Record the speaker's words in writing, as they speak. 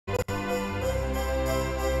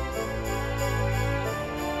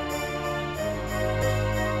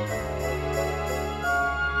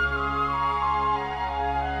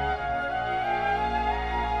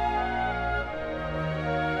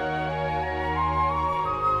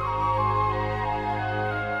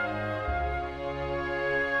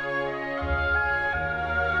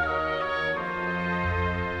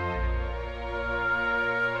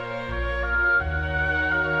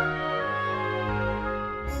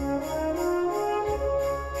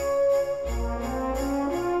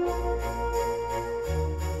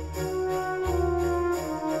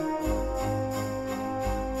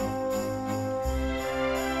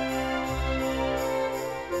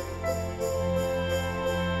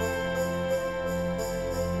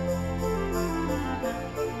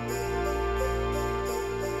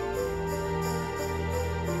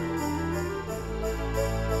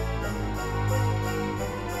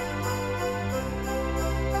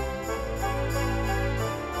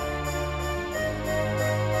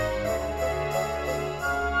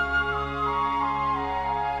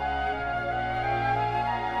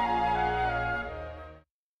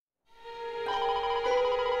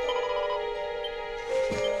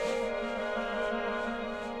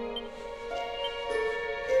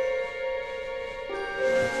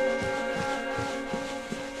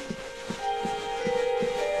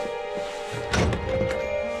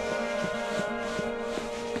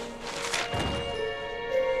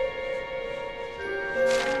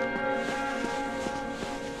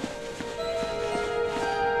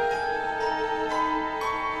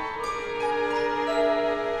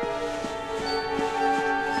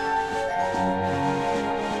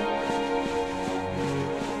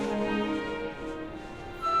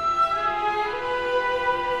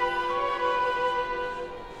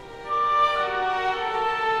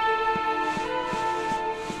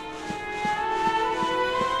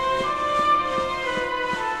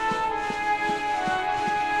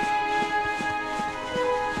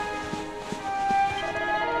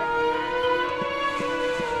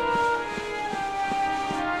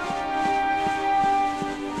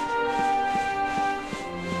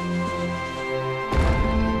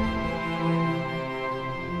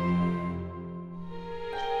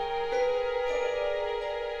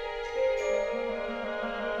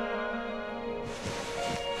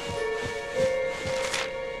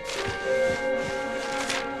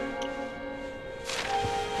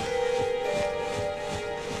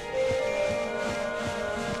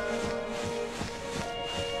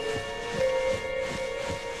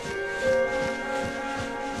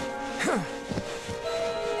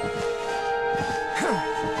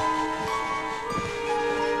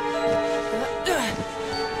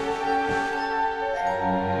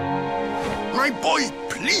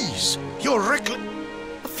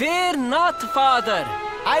Father.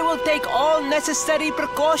 I will take all necessary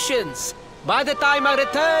precautions. By the time I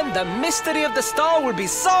return, the mystery of the star will be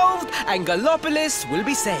solved and Gallopolis will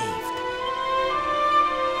be saved.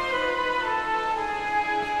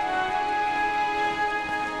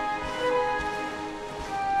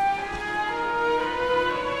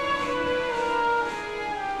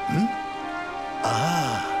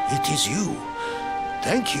 It is you.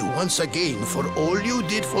 Thank you once again for all you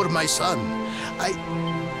did for my son.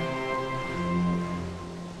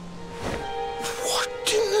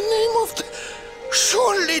 What in the name of the...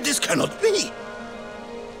 Surely this cannot be.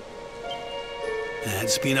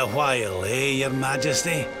 It's been a while, Your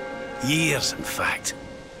Majesty? Years, in fact.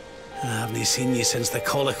 I haven't seen you since the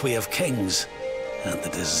Colloquy of Kings and the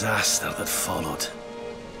disaster that followed.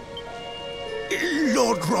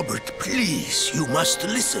 Lord Robert, please, you must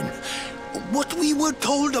listen. What we were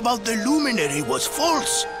told about the luminary was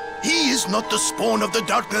false. He is not the spawn of the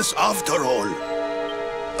darkness after all.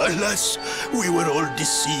 Alas, we were all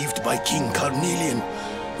deceived by King Carnelian.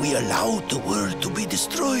 We allowed the world to be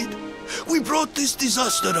destroyed. We brought this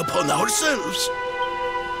disaster upon ourselves.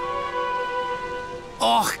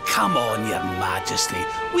 Oh, come on, Your Majesty.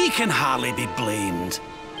 We can hardly be blamed.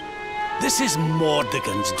 This is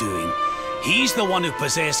Mordegon's doing. He's the one who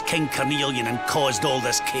possessed King Carnelian and caused all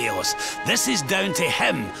this chaos. This is down to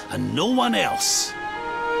him and no one else.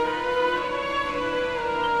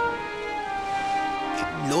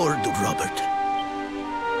 Lord Robert.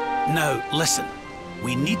 Now, listen.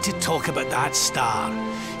 We need to talk about that star.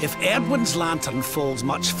 If Erdwin's lantern falls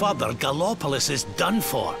much further, Gallopolis is done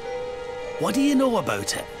for. What do you know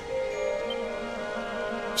about it?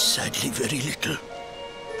 Sadly, very little.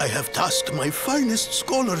 I have tasked my finest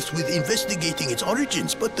scholars with investigating its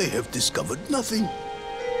origins, but they have discovered nothing.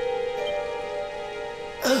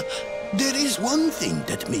 There is one thing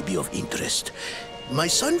that may be of interest. My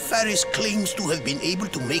son Faris claims to have been able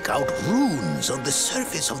to make out runes on the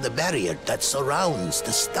surface of the barrier that surrounds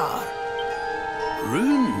the star.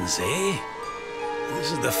 Runes, eh?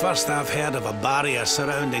 This is the first I've heard of a barrier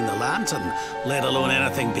surrounding the lantern, let alone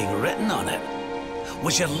anything being written on it.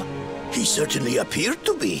 Was your... He certainly appeared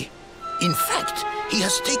to be. In fact, he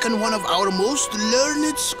has taken one of our most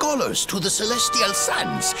learned scholars to the Celestial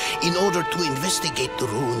Sands in order to investigate the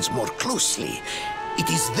runes more closely. It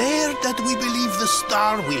is there that we believe the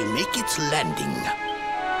star will make its landing.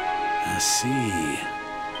 I see.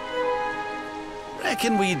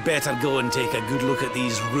 Reckon we'd better go and take a good look at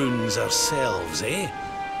these runes ourselves, eh?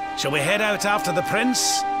 Shall we head out after the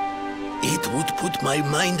prince? It would put my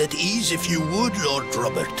mind at ease if you would, Lord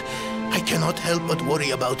Robert. I cannot help but worry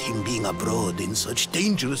about him being abroad in such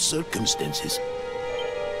dangerous circumstances.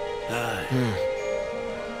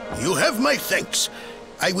 You have my thanks.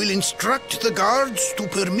 I will instruct the guards to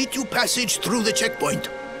permit you passage through the checkpoint.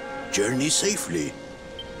 Journey safely.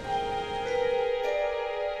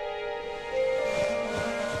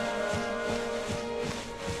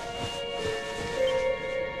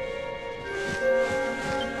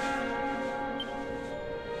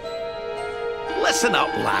 Listen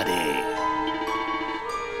up, laddie.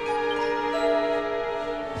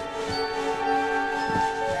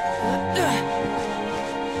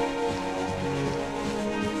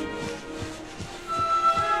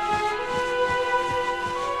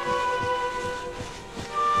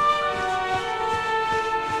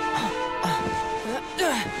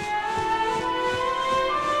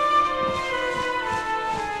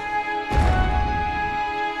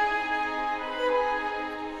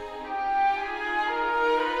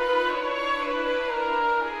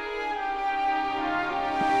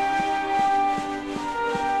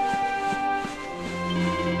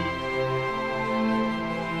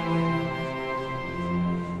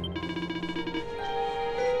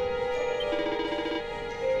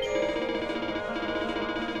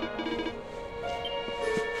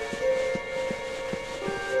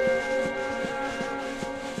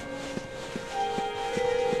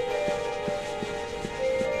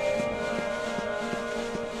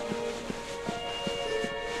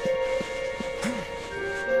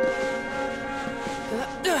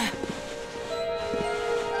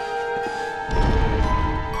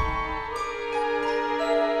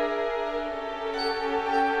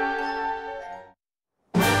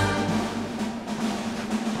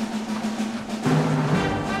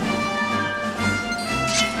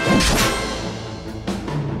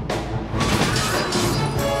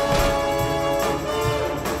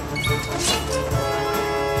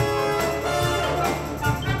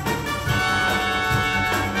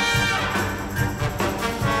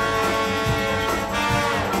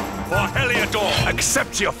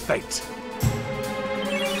 Accept your fate.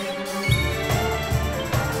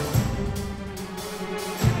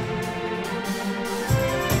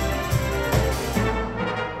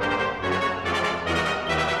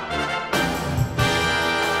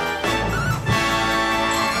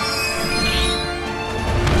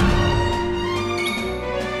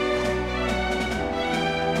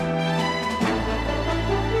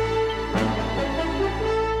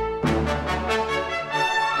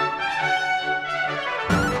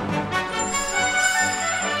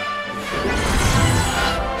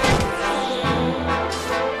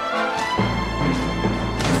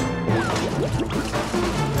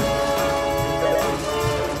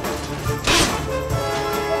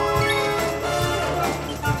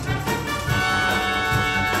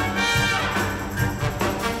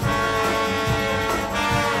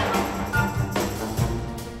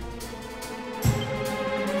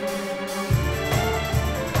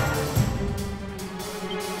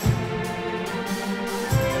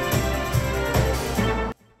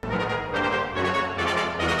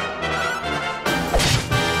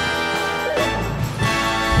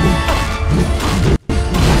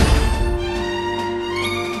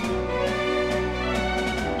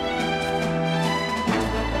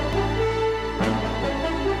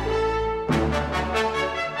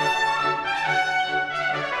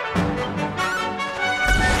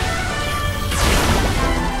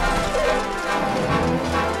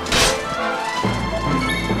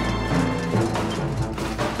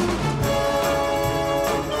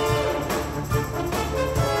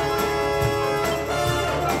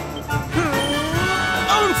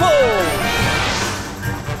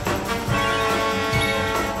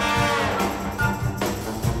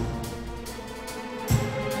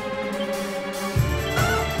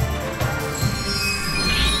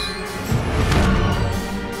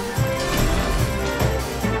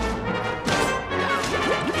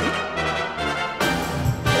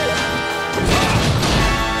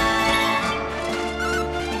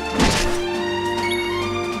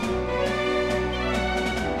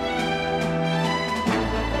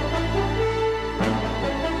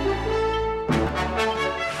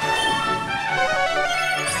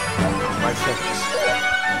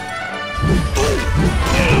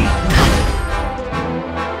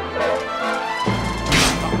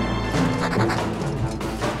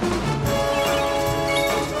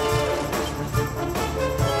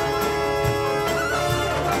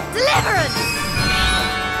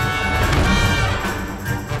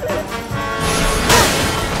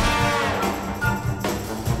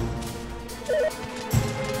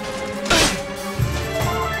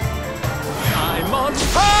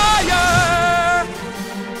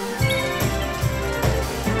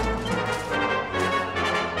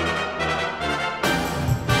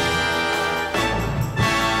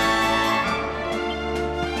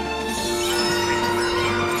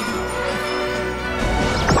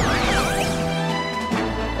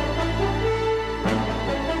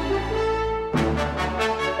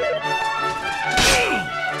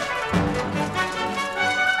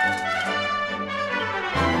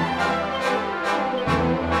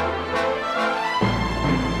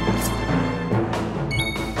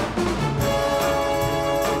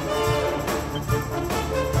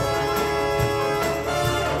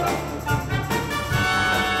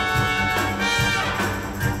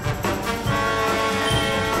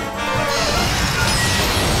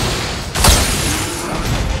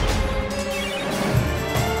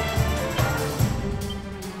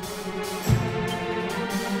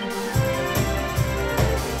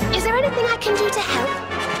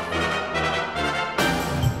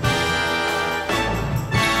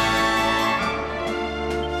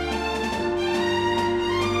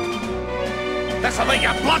 This'll make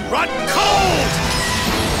your blood run cold!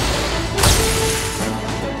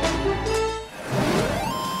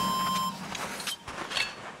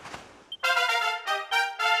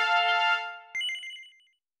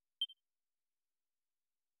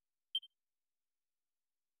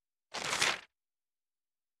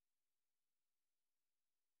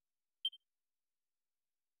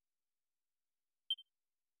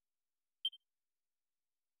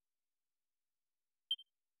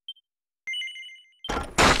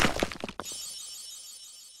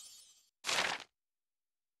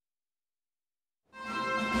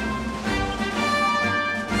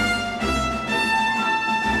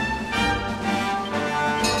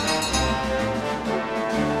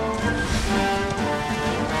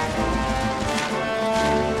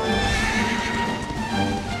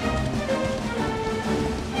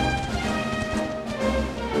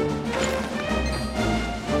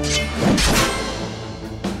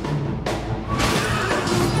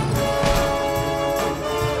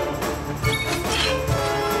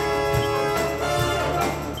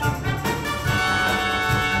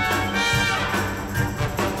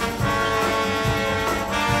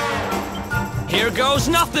 Here goes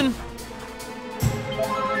nothing!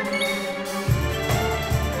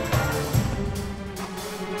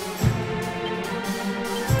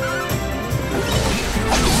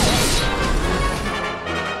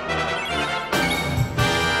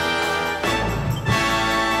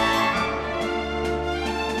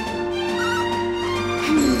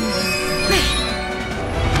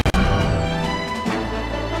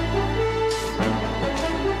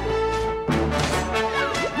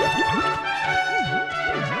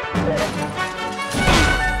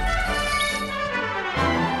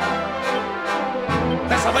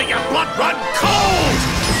 This'll make your blood run cold!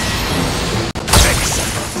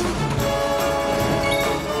 Excellent!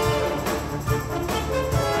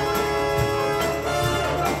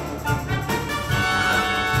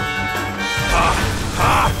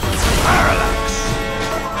 Parallax!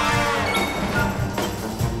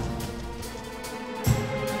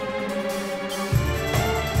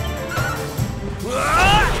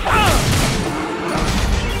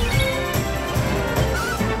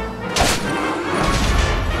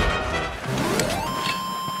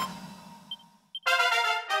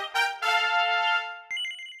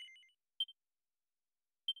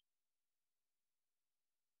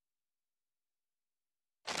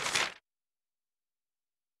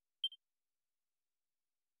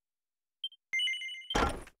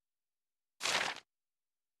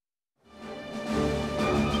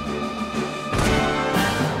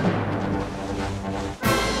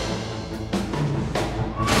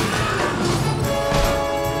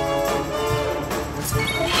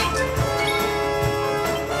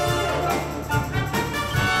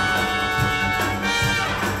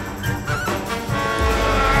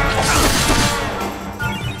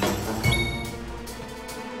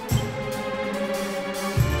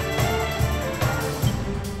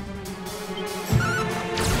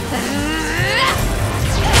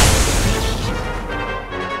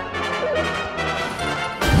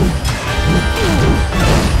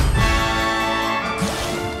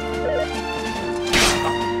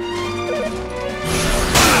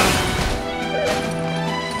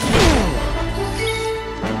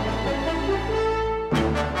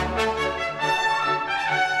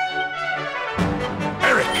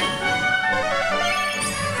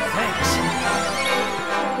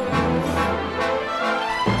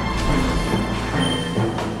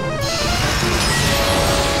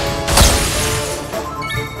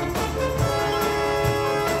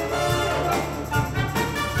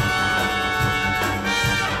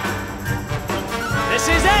 This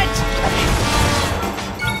is it!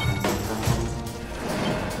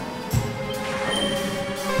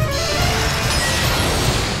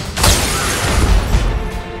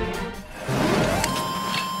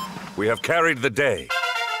 We have carried the day.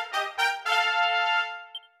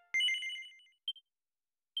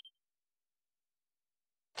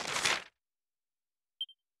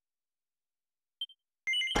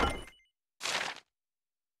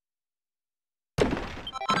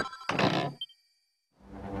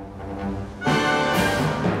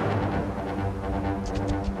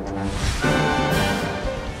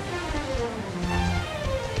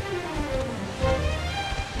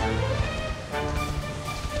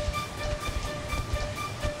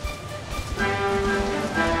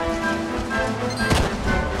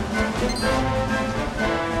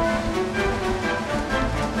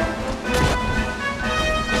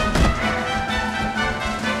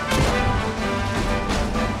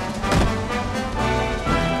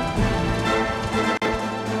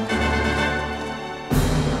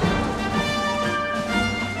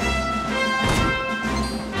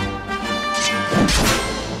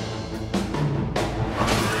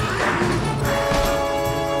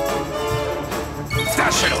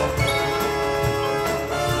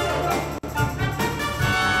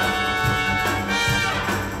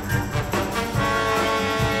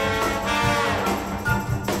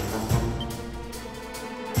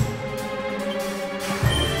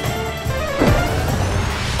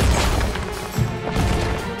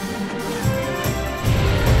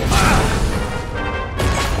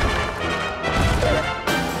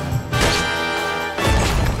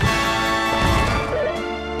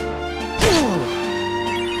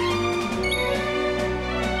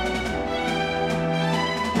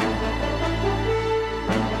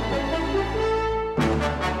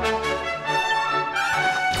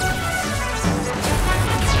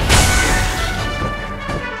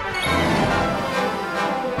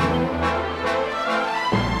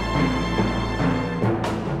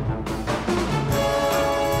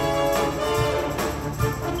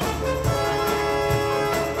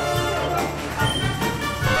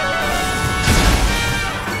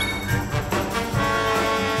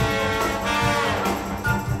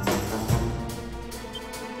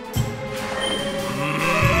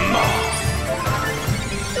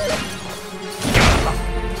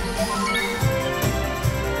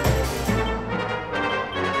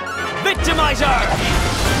 Atomizer!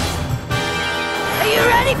 Are you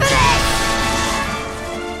ready for this?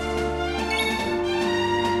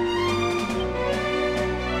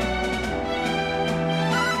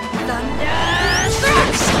 Thunder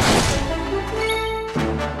Thrust!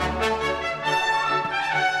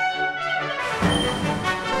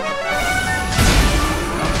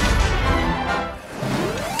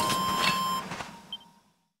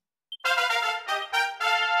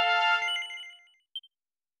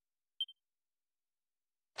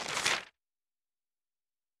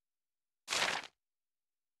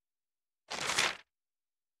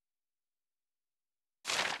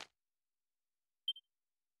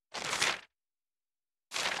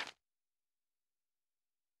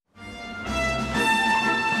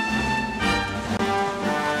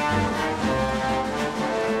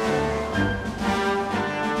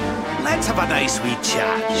 Let's have a nice wee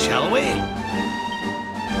chat, shall we?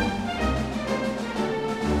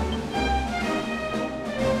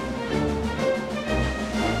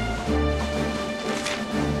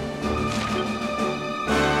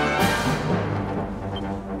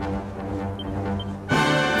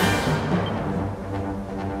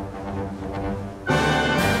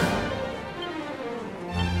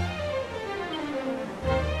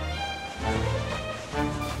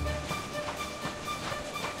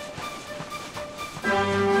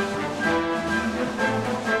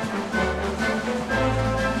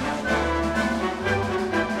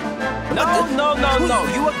 No,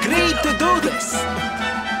 you agreed to do this!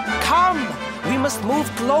 Come! We must move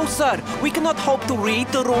closer! We cannot hope to read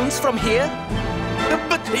the runes from here!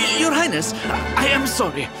 But, Your Highness, I am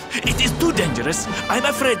sorry. It is too dangerous. I'm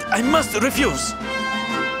afraid I must refuse.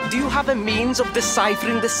 Do you have a means of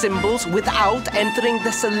deciphering the symbols without entering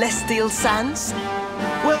the celestial sands?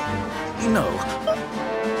 Well, no.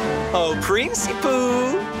 Oh,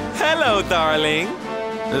 Principoo! Hello, darling!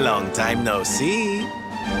 Long time no see.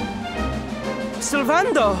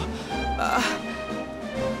 Sylvando!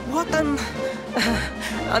 What an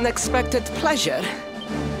unexpected pleasure.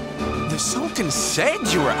 The Sultan said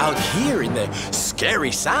you were out here in the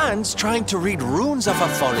scary sands trying to read runes of a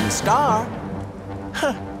fallen star.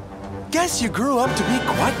 Huh. Guess you grew up to be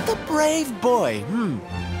quite the brave boy,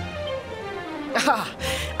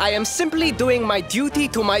 I am simply doing my duty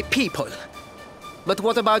to my people. But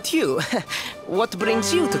what about you? What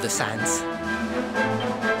brings you to the sands?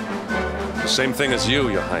 Same thing as you,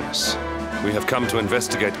 Your Highness. We have come to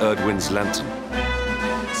investigate Erdwin's lantern.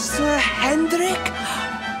 Sir Hendrik?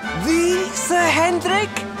 The Sir Hendrik?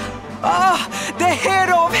 Ah, the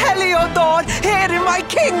hero of Heliodor, here in my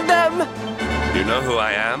kingdom! You know who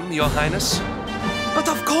I am, Your Highness? But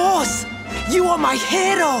of course! You are my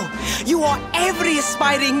hero! You are every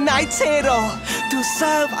aspiring knight's hero! To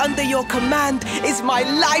serve under your command is my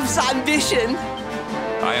life's ambition!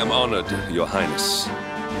 I am honored, Your Highness.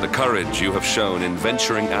 The courage you have shown in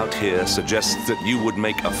venturing out here suggests that you would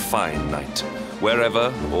make a fine knight,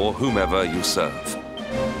 wherever or whomever you serve.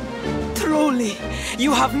 Truly,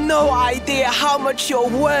 you have no idea how much your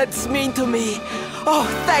words mean to me. Oh,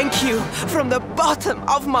 thank you from the bottom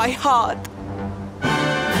of my heart.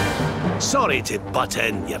 Sorry to butt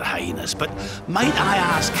in, Your Highness, but might I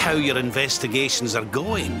ask how your investigations are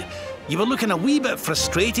going? You were looking a wee bit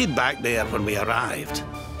frustrated back there when we arrived.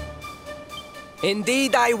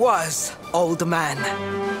 Indeed I was, old man.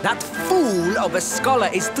 That fool of a scholar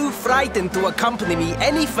is too frightened to accompany me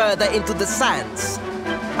any further into the sands.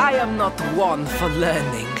 I am not one for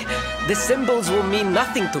learning. The symbols will mean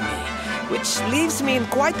nothing to me, which leaves me in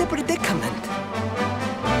quite a predicament.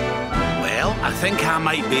 Well, I think I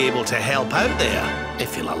might be able to help out there,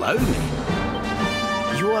 if you'll allow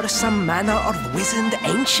me. You are some manner of wizened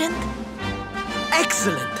ancient?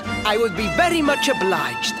 Excellent! I would be very much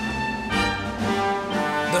obliged.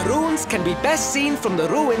 The runes can be best seen from the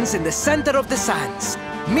ruins in the center of the sands.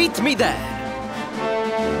 Meet me there.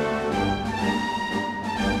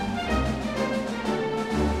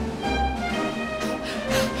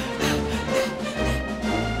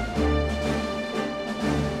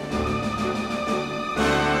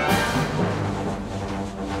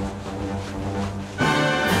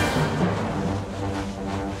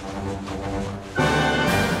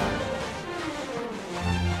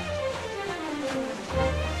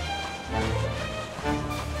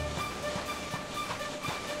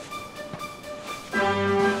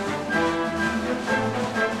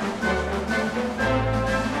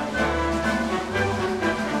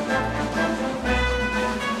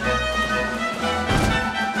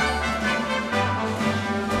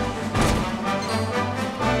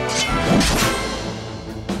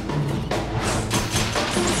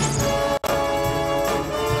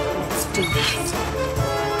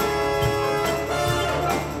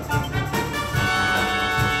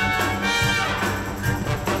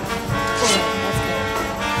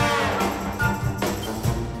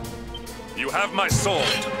 sword.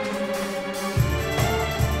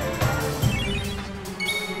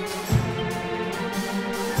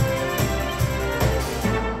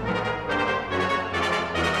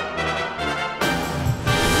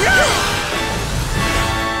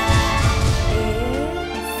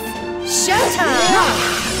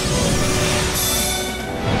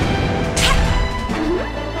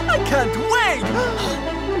 I can't wait!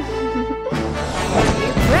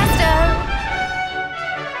 Presto!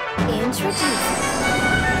 Introduce.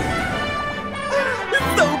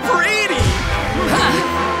 It's so pretty!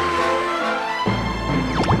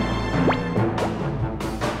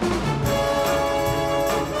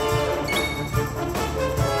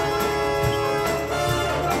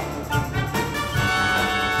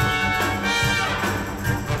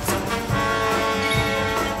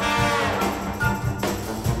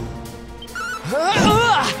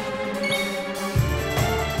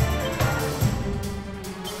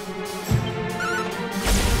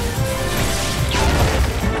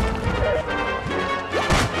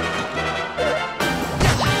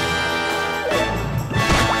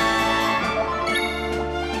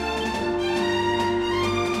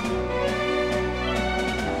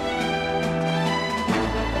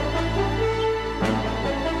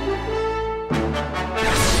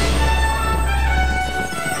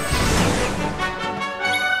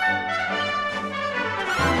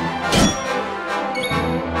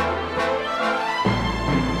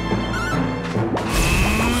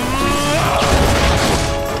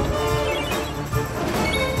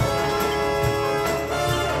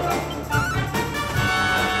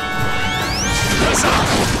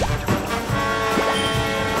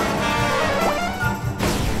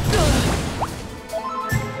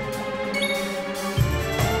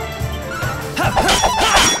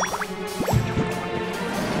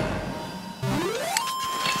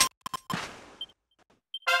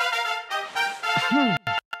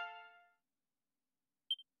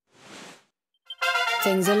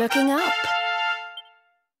 Things are looking up.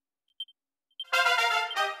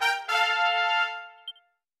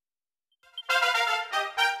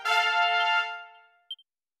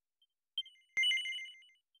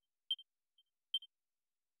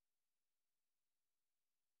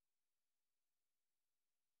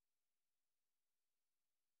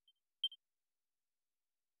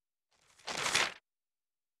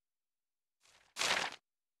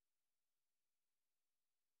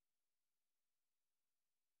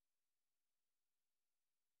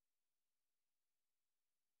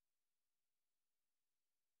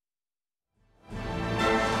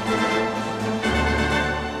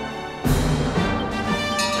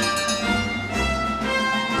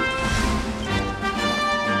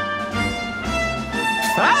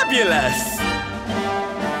 Fabulous!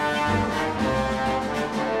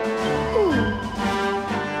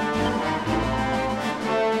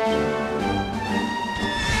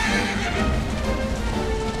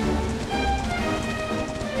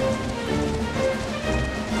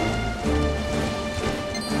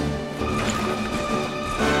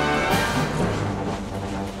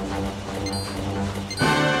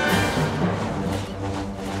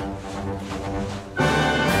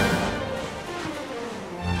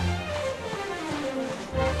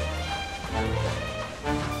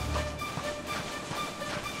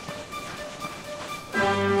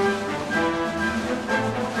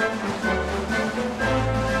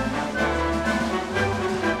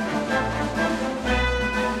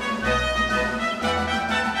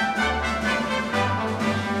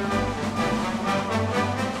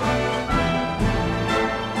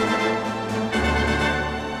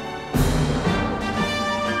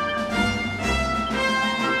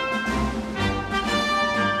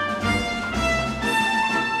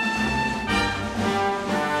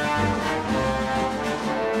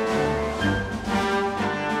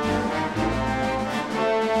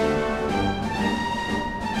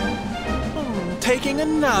 Taking a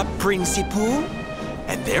nap, Principal?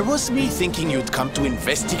 And there was me thinking you'd come to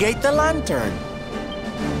investigate the lantern.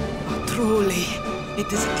 Oh, truly,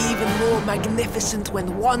 it is even more magnificent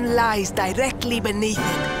when one lies directly beneath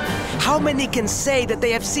it. How many can say that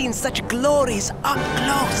they have seen such glories up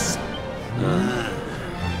close?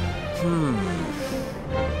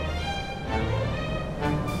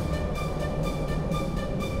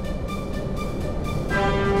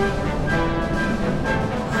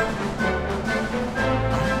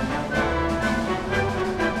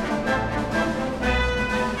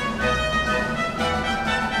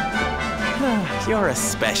 You're a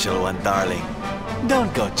special one, darling.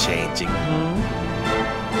 Don't go changing,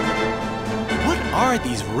 What are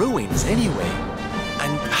these ruins, anyway?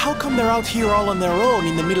 And how come they're out here all on their own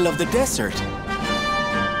in the middle of the desert?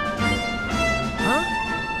 Huh?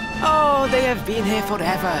 Oh, they have been here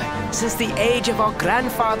forever, since the age of our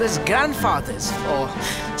grandfathers' grandfathers, or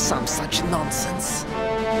some such nonsense.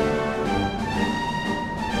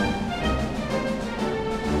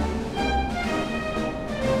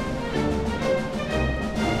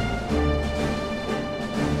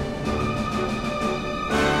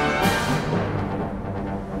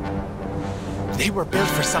 They were built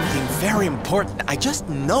for something very important. I just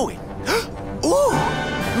know it. Ooh!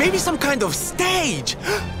 Maybe some kind of stage!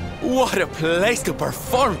 What a place to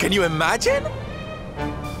perform! Can you imagine?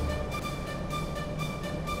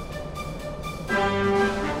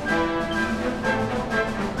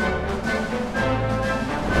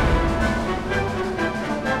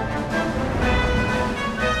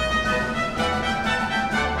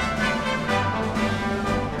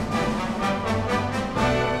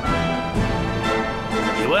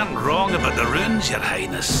 You weren't wrong about the runes, Your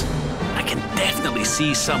Highness. I can definitely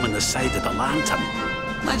see some on the side of the lantern.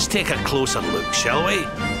 Let's take a closer look, shall we?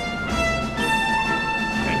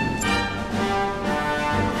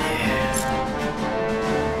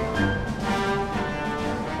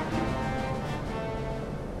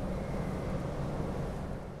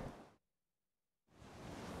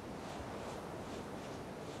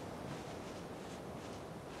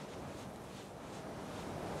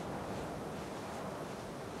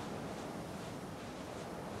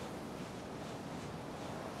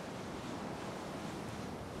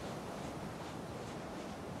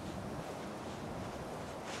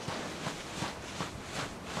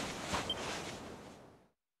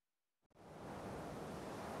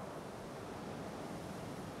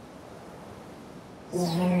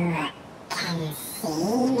 You can see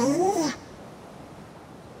me?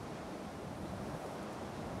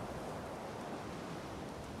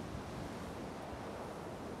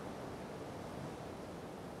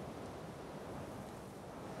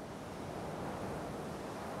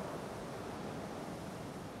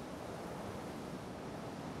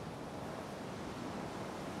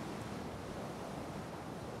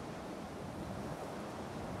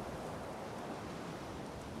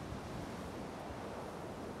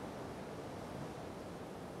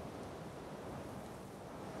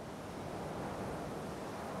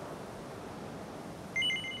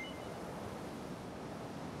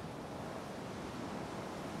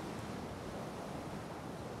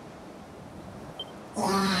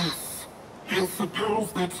 Yes, I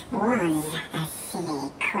suppose that was a silly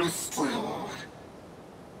question.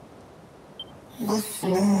 This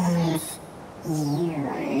means you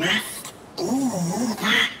must be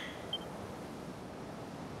the...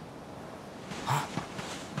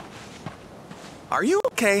 Are you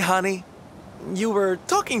okay, honey? You were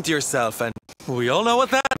talking to yourself, and we all know what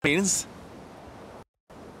that means.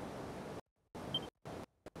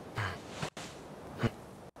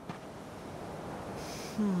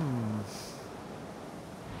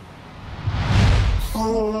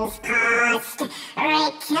 Things past,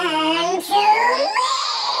 return to me!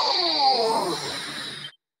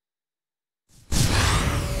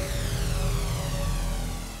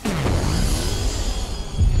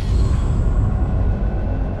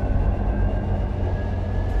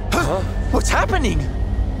 Huh? What's happening?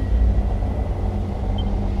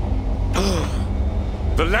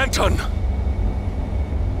 The lantern!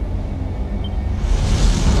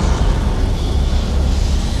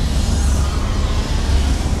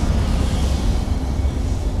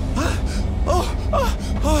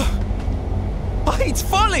 It's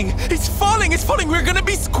falling! It's falling! It's falling! We're gonna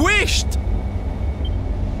be squished!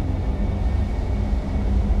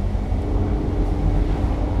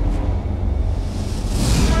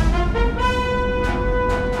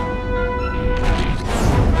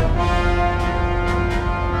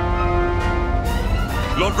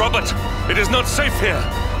 Lord Robert, it is not safe here.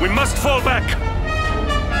 We must fall back.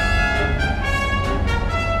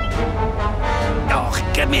 Oh,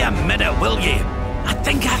 give me a minute, will you? I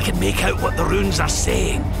think I can make out what the runes are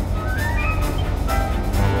saying.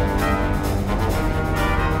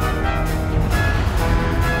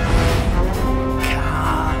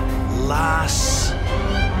 Las...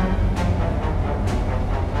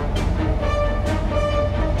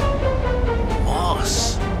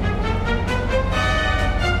 Moss.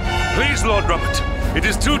 Please, Lord Robert, it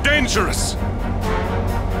is too dangerous.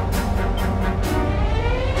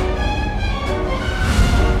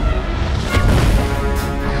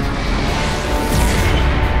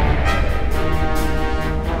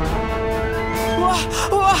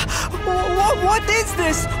 What is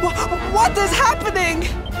this? What is happening?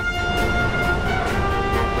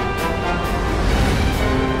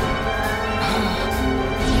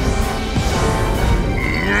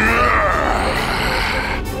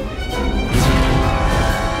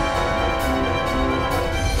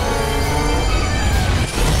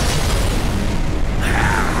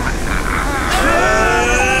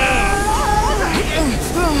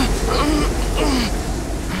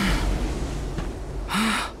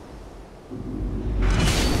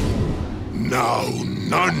 Now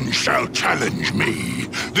none shall challenge me.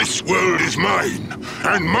 This world is mine,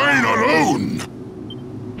 and mine alone.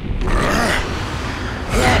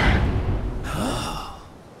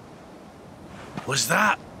 Was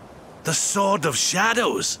that the Sword of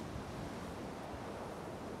Shadows?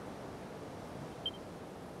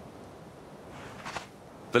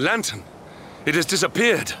 The lantern. It has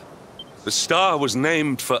disappeared. The star was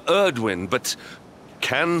named for Erdwin, but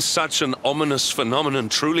can such an ominous phenomenon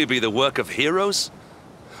truly be the work of heroes?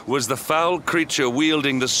 Was the foul creature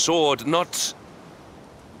wielding the sword not...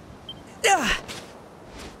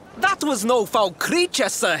 That was no foul creature,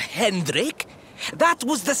 Sir Hendrik. That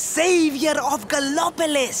was the savior of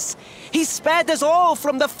Gallopolis. He spared us all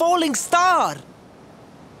from the falling star.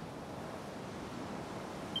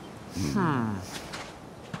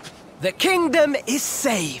 The kingdom is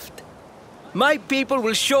saved. My people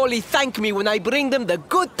will surely thank me when I bring them the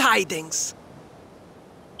good tidings.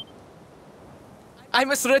 I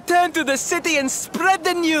must return to the city and spread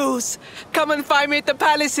the news. Come and find me at the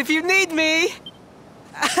palace if you need me.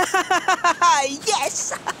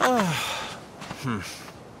 Yes!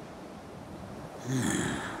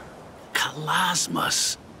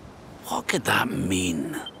 Kalasmus. What could that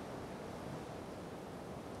mean?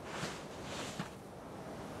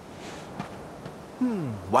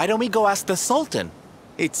 Why don't we go ask the Sultan?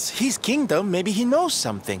 It's his kingdom, maybe he knows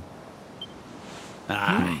something.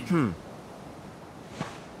 Aye.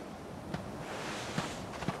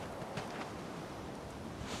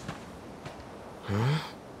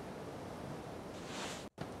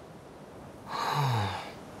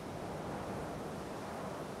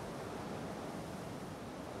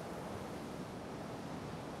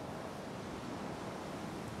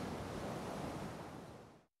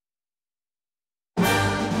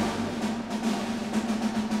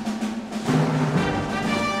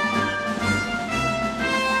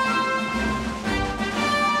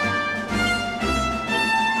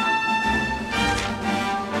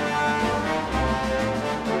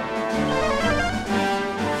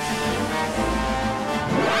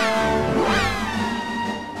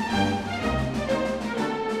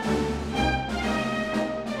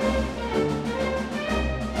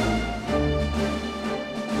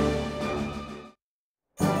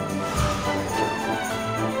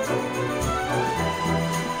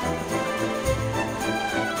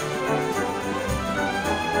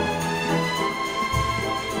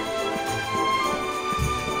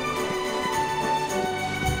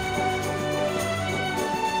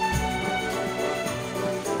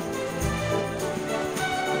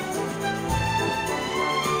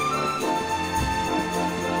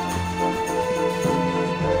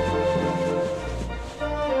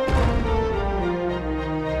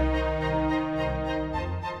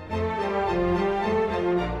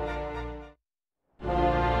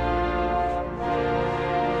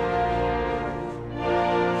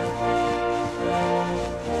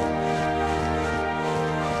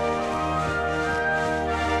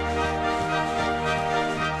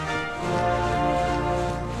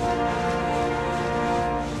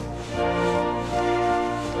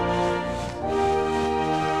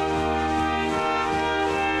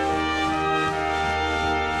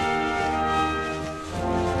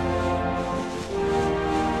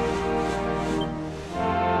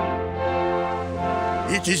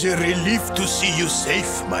 It is a relief to see you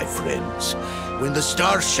safe, my friends. When the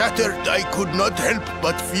star shattered, I could not help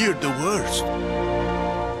but fear the worst.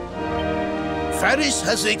 Faris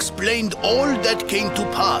has explained all that came to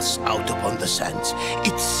pass out upon the sands.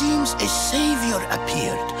 It seems a savior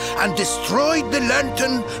appeared and destroyed the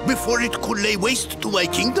lantern before it could lay waste to my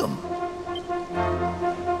kingdom.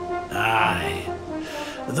 Aye.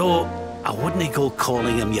 Though, I wouldn't go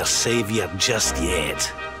calling him your savior just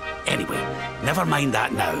yet. Anyway, never mind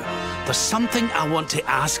that now. There's something I want to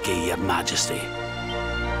ask you, Your Majesty.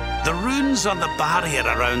 The runes on the barrier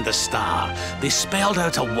around the star, they spelled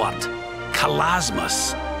out a word.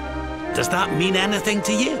 Kalasmus. Does that mean anything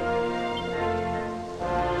to you?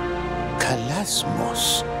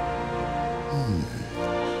 Kalasmos.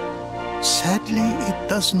 Sadly, it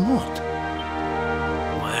does not.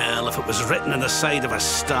 Well, if it was written on the side of a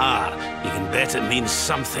star, you can bet it means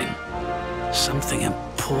something. Something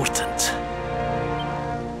important.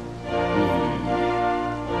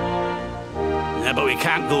 Yeah, but we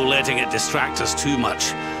can't go letting it distract us too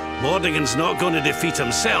much. Mordegon's not going to defeat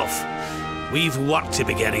himself. We've work to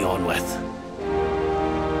be getting on with.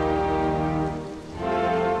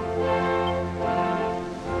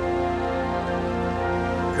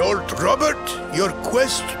 Lord Robert, your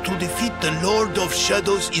quest to defeat the Lord of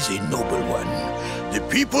Shadows is a noble one. The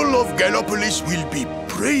people of Gallopolis will be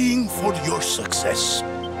praying for your success.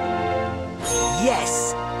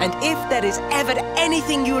 yes. And if there is ever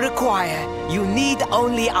anything you require, you need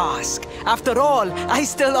only ask. After all, I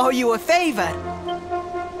still owe you a favor.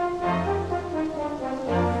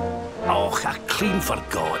 Oh, I clean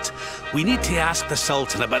forgot. We need to ask the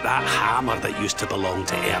Sultan about that hammer that used to belong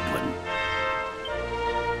to Erdwin.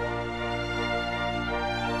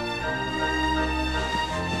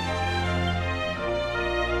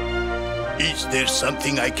 Is there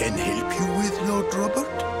something I can help you with, Lord Robert?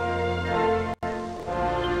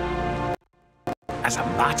 As a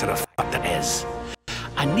matter of fact, it is.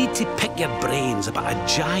 I need to pick your brains about a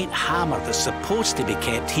giant hammer that's supposed to be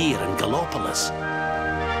kept here in Gallopolis.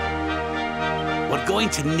 We're going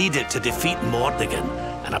to need it to defeat Mordegon,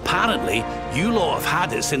 and apparently, you lot have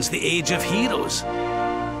had it since the Age of Heroes. A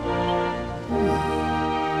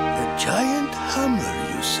giant hammer,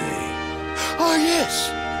 you say? Ah,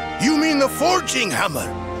 yes! You mean the forging hammer?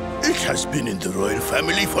 It has been in the royal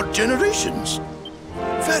family for generations.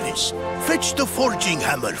 Varys, fetch the forging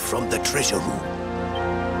hammer from the treasure room.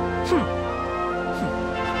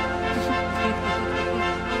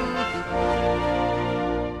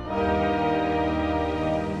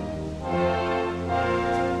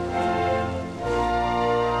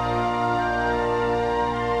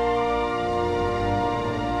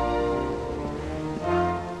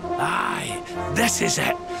 Aye, this is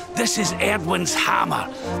it. This is Erdwin's hammer,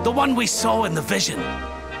 the one we saw in the vision.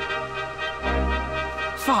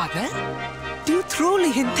 Father, do you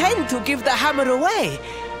truly intend to give the hammer away?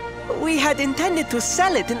 We had intended to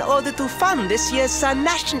sell it in order to fund this year's Sun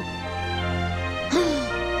Nation.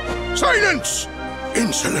 Silence!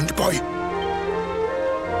 Insolent boy!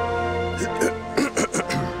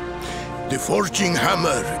 The forging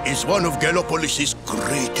hammer is one of Gallopolis'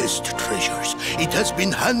 greatest treasures. It has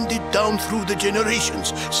been handed down through the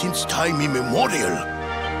generations since time immemorial.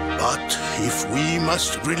 But if we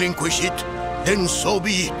must relinquish it, then so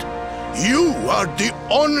be it. You are the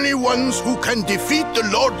only ones who can defeat the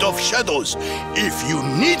Lord of Shadows. If you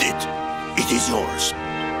need it, it is yours.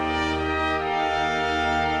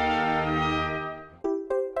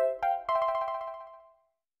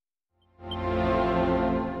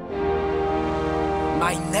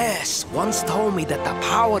 My nurse once told me that the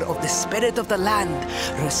power of the spirit of the land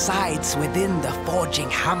resides within the forging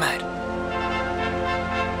hammer.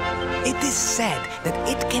 It is said that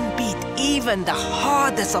it can beat even the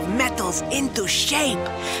hardest of metals into shape.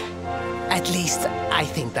 At least, I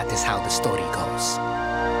think that is how the story goes.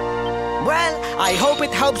 Well, I hope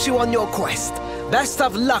it helps you on your quest. Best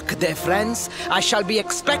of luck, dear friends. I shall be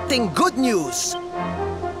expecting good news.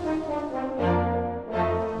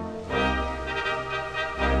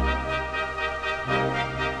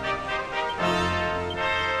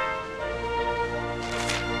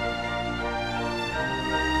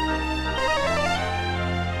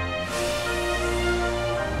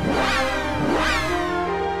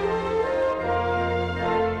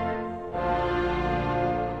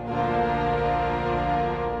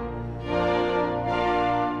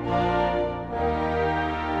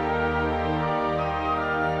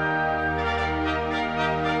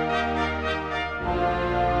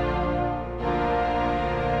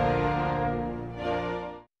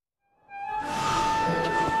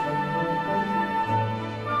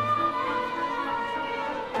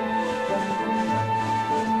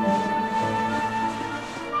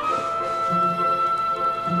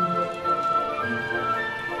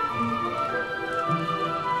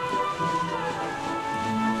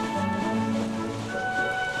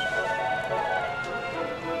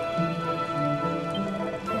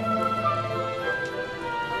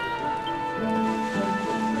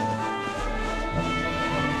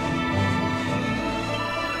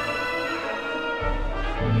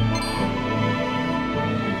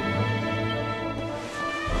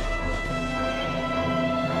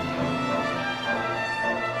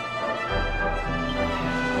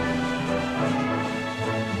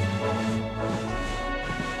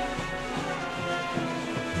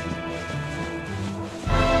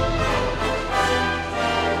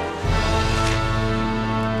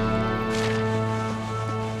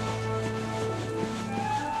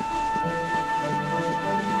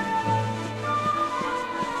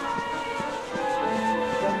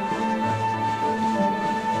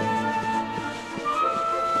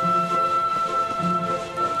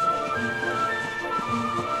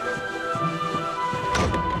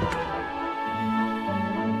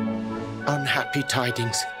 Unhappy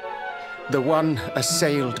tidings. The one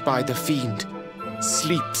assailed by the fiend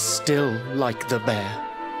sleeps still like the bear.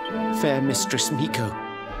 Fair Mistress Miko,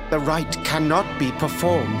 the rite cannot be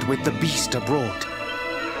performed with the beast abroad.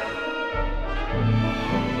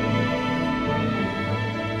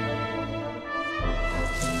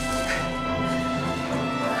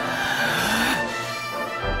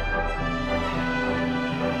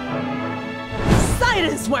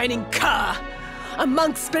 whining cur! A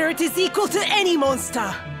monk spirit is equal to any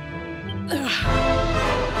monster!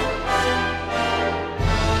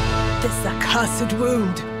 This accursed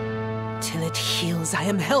wound. Till it heals, I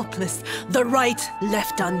am helpless, the right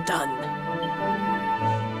left undone.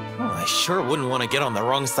 I sure wouldn't want to get on the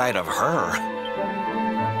wrong side of her.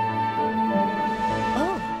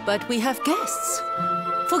 Oh, but we have guests.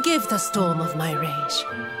 Forgive the storm of my rage.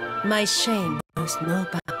 My shame knows no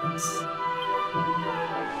bounds.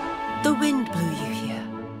 The wind blew you here.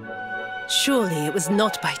 Surely it was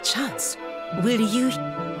not by chance. Will you...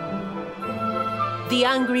 The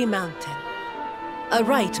angry mountain. A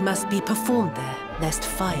rite must be performed there, lest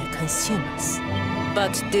fire consume us.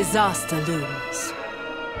 But disaster looms.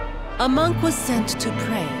 A monk was sent to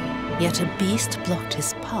pray, yet a beast blocked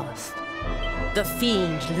his path. The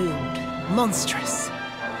fiend loomed, monstrous.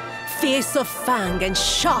 Fierce of fang and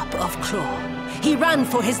sharp of claw. He ran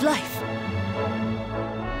for his life.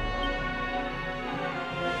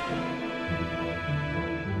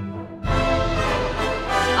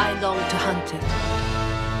 I longed to hunt it.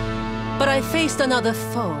 But I faced another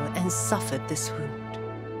foe and suffered this wound.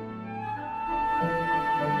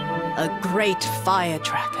 A great fire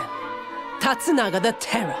dragon. Tatsunaga the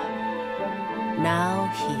Terror. Now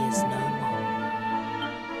he is no more.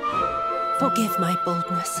 Forgive my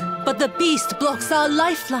boldness, but the beast blocks our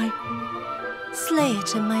lifeline. Slay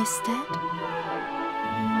it in my stead.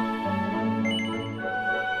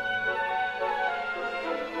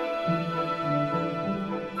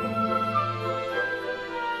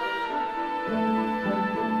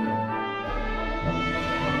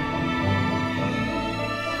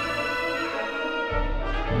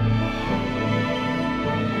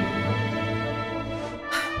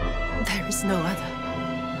 There is no other.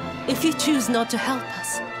 If you choose not to help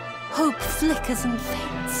us, hope flickers and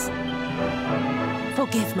fades.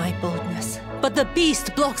 Forgive my boldness, but the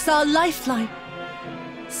beast blocks our lifeline.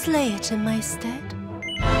 Slay it in my stead.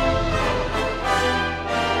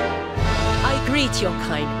 I greet your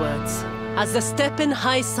kind words, as the steppe in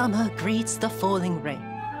high summer greets the falling rain.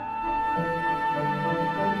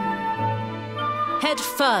 Head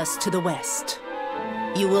first to the west.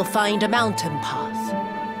 You will find a mountain path.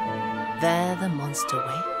 There the monster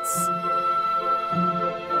waits.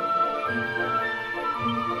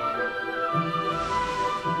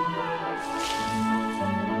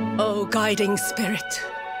 O guiding spirit,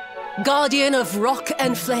 guardian of rock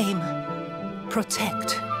and flame,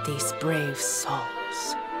 protect these brave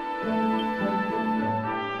souls.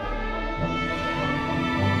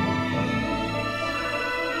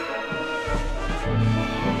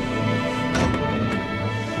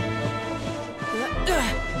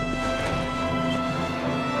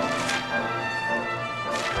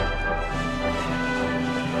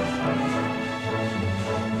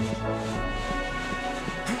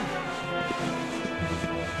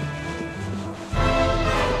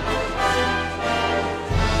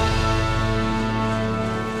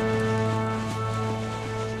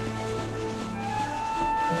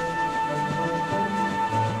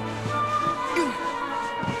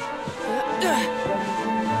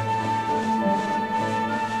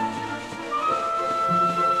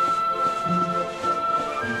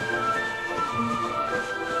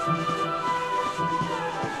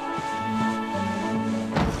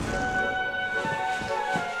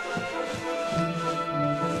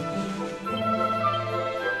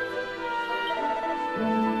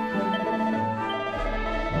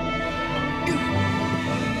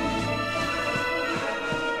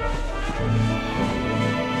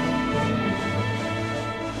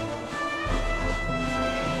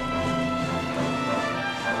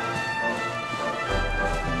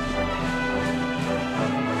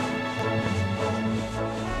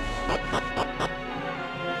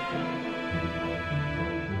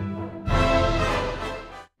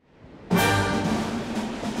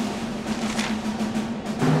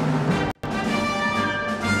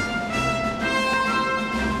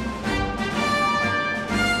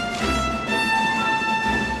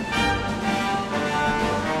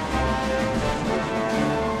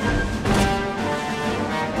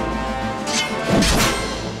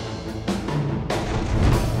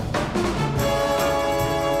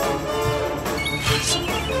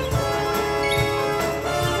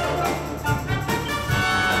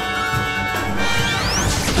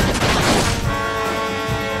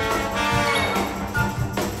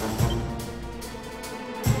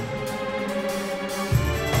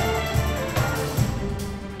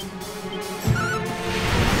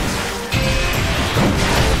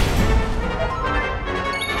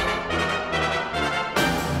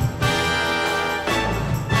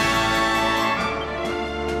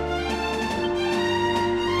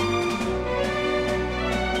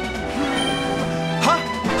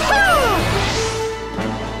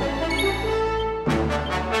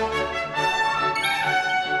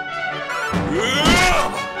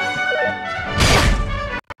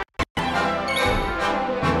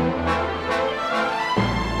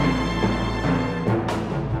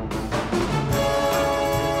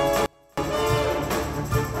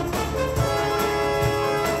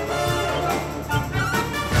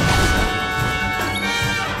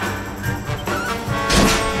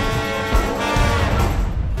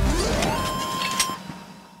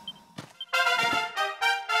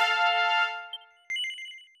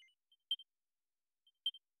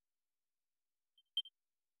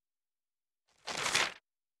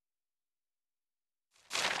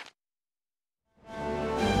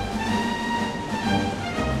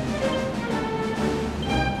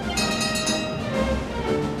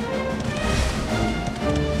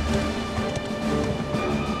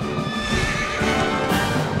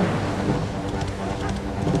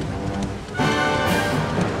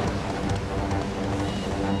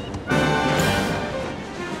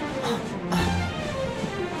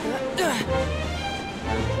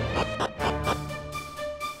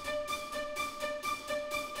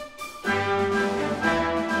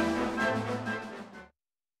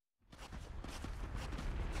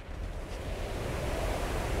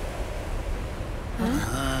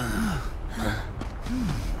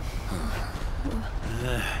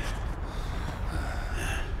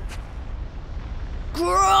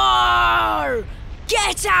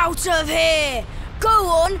 Get out of here! Go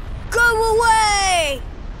on, go away!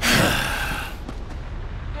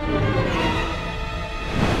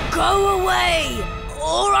 Go away,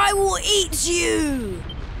 or I will eat you!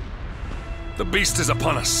 The beast is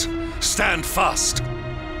upon us. Stand fast.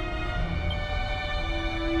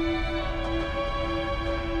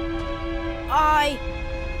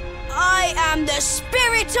 I am the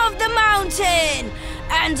spirit of the mountain,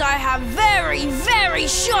 and I have very, very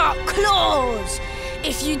sharp claws.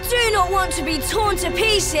 If you do not want to be torn to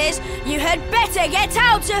pieces, you had better get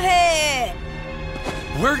out of here!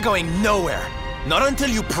 We're going nowhere. Not until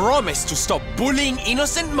you promise to stop bullying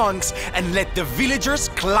innocent monks and let the villagers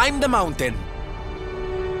climb the mountain.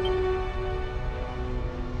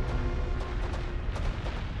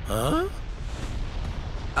 Huh?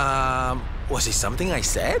 Was it something I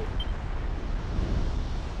said?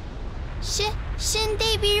 Shouldn't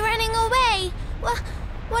they be running away?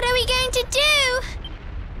 What are we going to do?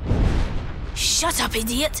 Shut up,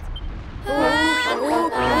 idiot!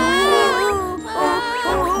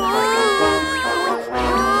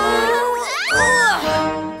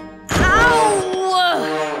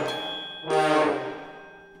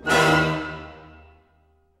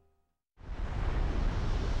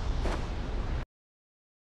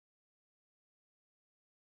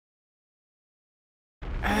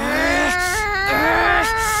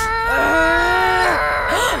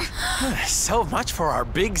 So much for our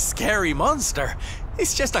big scary monster.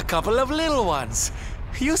 It's just a couple of little ones.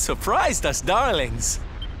 You surprised us, darlings.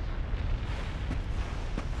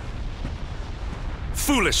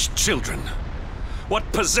 Foolish children.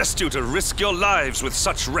 What possessed you to risk your lives with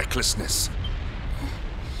such recklessness?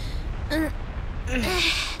 No,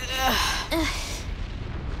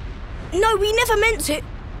 we never meant to.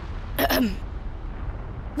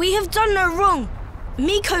 We have done no wrong.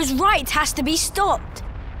 Miko's right has to be stopped.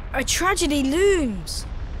 A tragedy looms.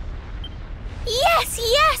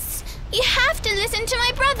 Yes! You have to listen to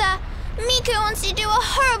my brother. Miko wants to do a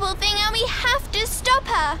horrible thing and we have to stop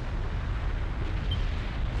her.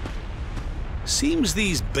 Seems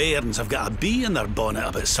these bairns have got a bee in their bonnet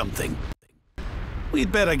about something.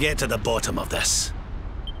 We'd better get to the bottom of this.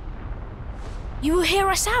 You will hear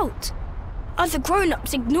us out. Other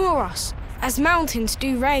grown-ups ignore us, as mountains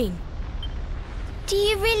do rain. Do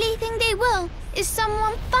you really think they will? Is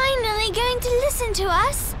someone finally going to listen to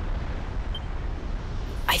us?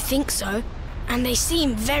 I think so, and they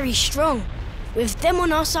seem very strong. With them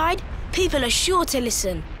on our side, people are sure to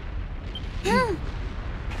listen.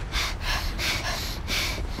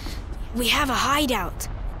 We have a hideout,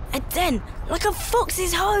 a den, like a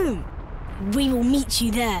fox's home. We will meet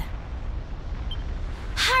you there.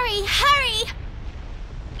 Hurry, hurry!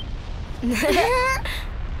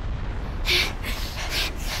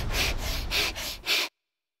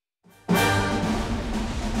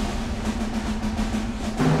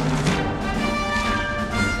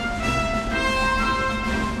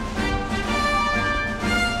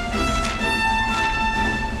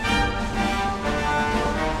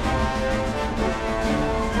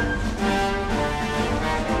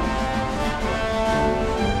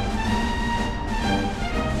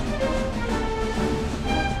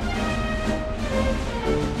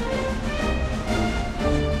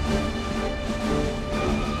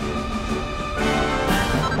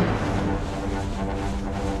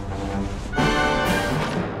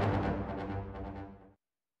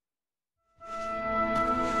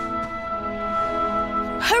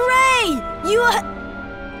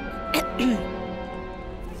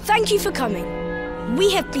 Thank you for coming.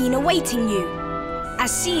 We have been awaiting you,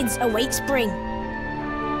 as seeds await spring.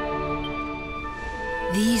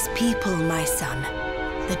 These people, my son,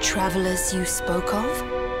 the travelers you spoke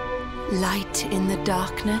of? Light in the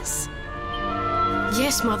darkness?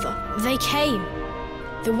 Yes, Mother, they came.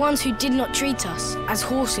 The ones who did not treat us as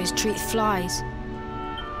horses treat flies.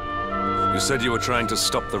 You said you were trying to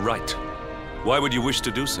stop the rite. Why would you wish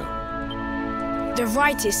to do so? The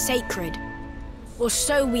rite is sacred, or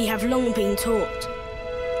so we have long been taught.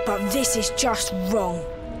 But this is just wrong.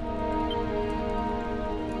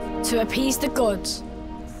 To appease the gods,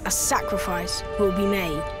 a sacrifice will be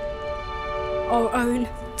made. Our own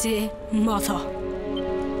dear mother.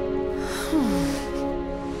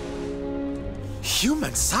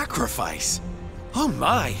 Human sacrifice? Oh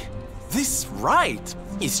my! This rite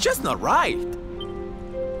is just not right.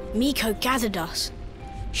 Miko gathered us.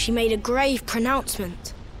 She made a grave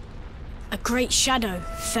pronouncement. A great shadow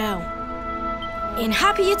fell. In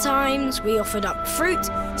happier times, we offered up fruit,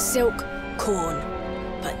 silk, corn.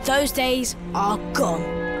 But those days are gone.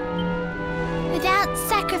 Without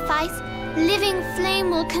sacrifice, living flame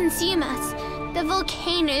will consume us. The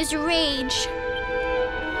volcanoes rage.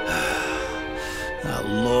 That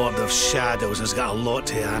Lord of Shadows has got a lot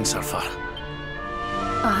to answer for.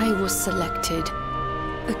 I was selected.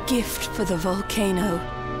 A gift for the volcano.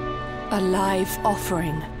 A live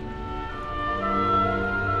offering.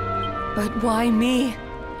 But why me?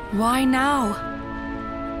 Why now?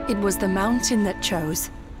 It was the mountain that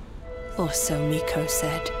chose. Or so Miko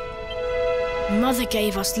said. Mother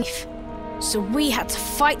gave us leave, so we had to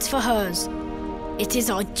fight for hers. It is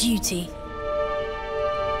our duty.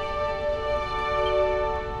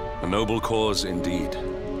 A noble cause indeed.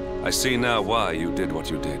 I see now why you did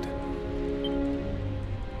what you did.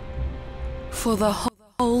 For the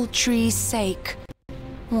whole tree's sake,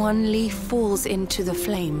 one leaf falls into the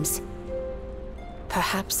flames.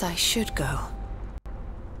 Perhaps I should go.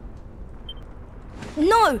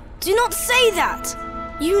 No! Do not say that!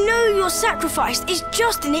 You know your sacrifice is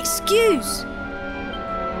just an excuse.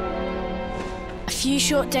 A few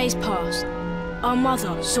short days passed. Our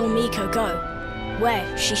mother saw Miko go,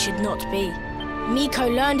 where she should not be. Miko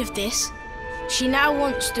learned of this. She now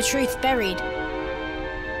wants the truth buried.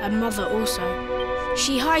 And Mother also.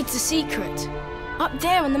 She hides a secret, up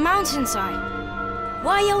there on the mountainside.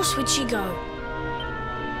 Why else would she go?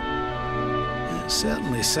 It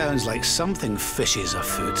certainly sounds like something fishy is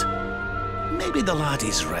afoot. Maybe the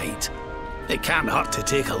laddie's right. It can't hurt to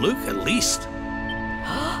take a look, at least.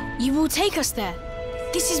 You will take us there.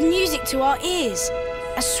 This is music to our ears,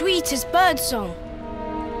 as sweet as birdsong.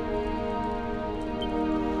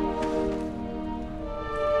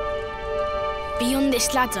 Beyond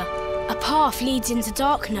this ladder, a path leads into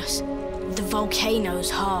darkness, the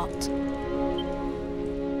volcano's heart.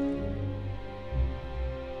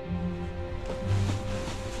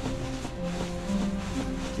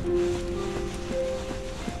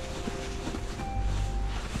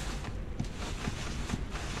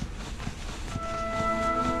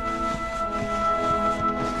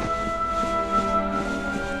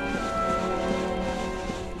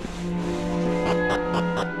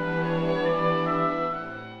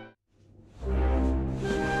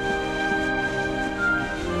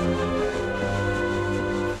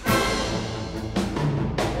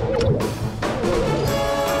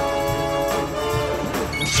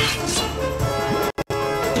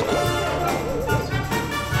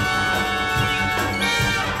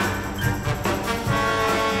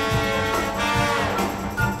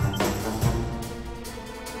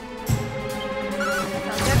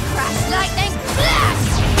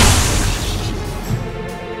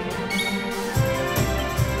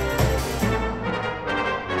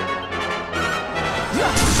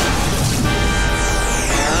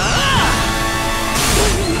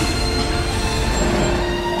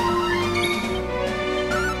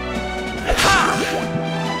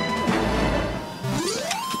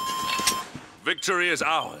 Victory is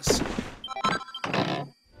ours.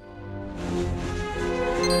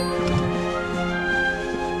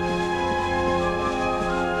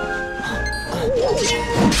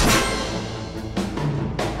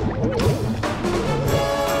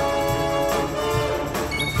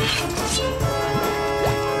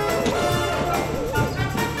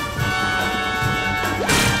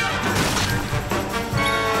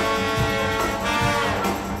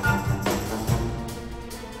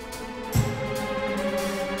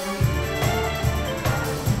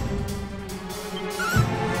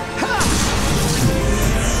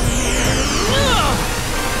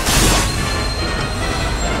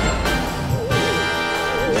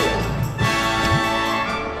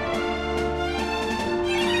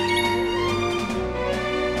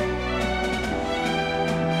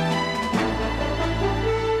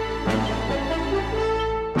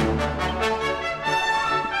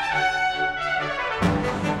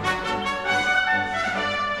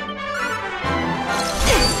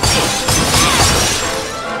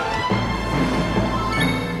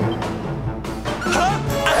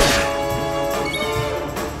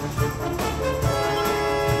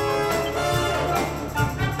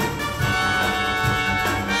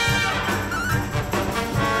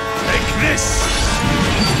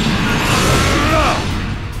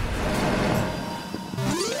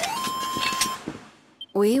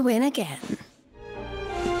 We win again.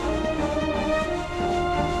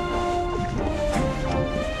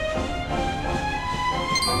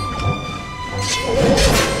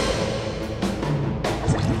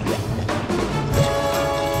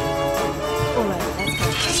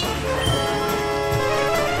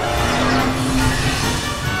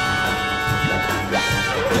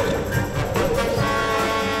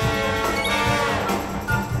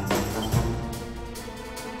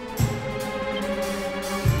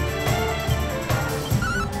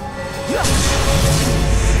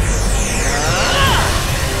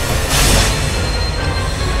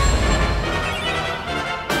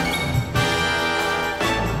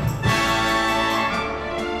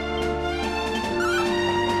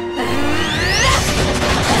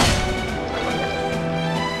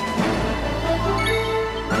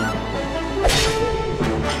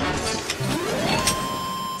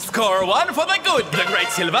 Pour one for the good. The great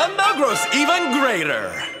Sylvando grows even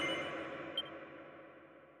greater.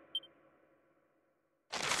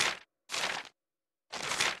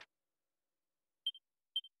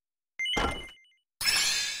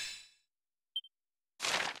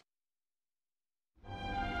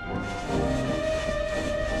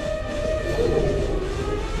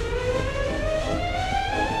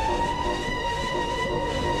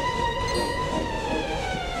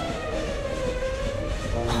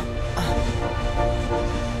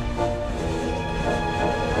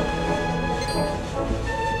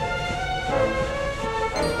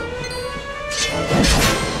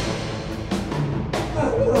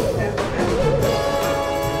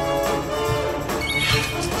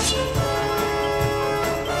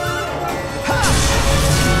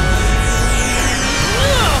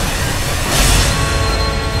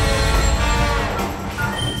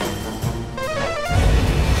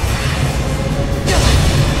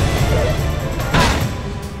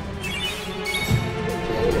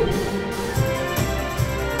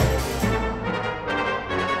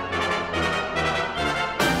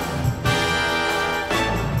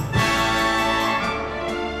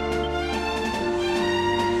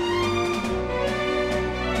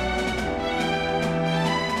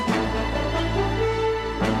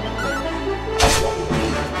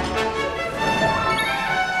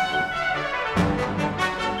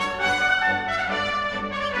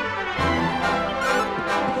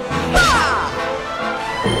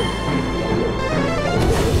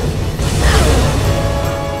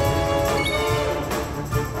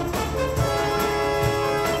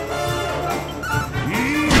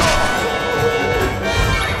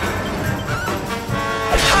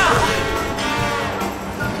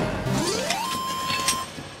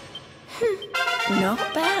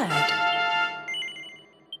 Not bad.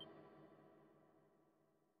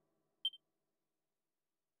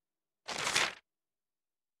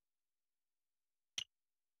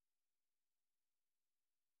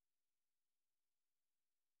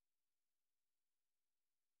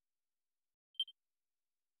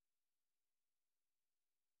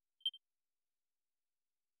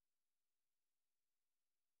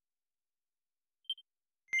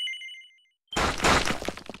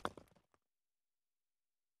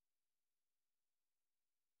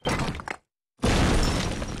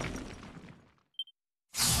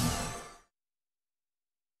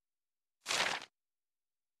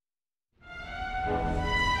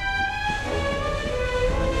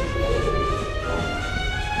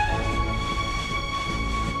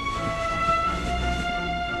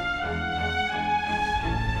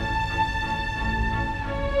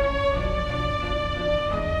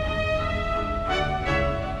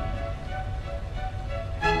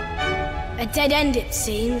 A dead end, it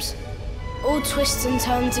seems. All twists and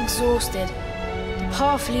turns exhausted. The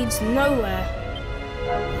path leads nowhere.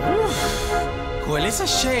 Well, it's a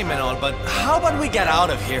shame and all, but how about we get out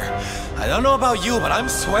of here? I don't know about you, but I'm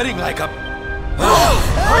sweating like a...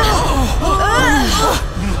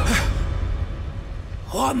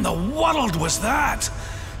 What in the world was that?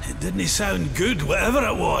 It didn't sound good, whatever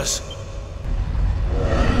it was.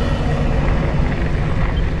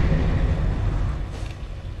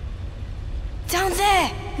 Down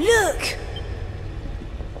there! Look!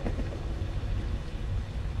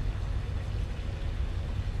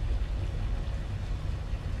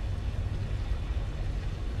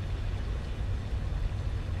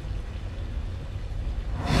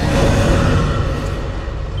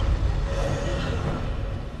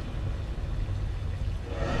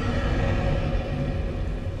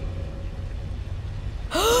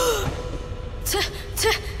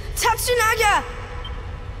 Tatsunaga!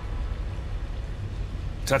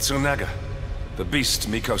 Tatsunaga, the beast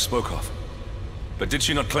Miko spoke of. But did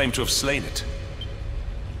she not claim to have slain it?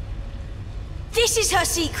 This is her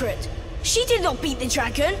secret. She did not beat the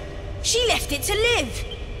dragon. She left it to live.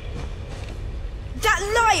 That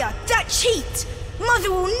liar! That cheat!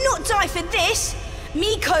 Mother will not die for this!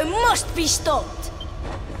 Miko must be stopped!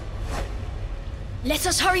 Let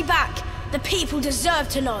us hurry back. The people deserve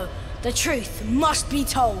to know. The truth must be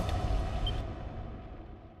told.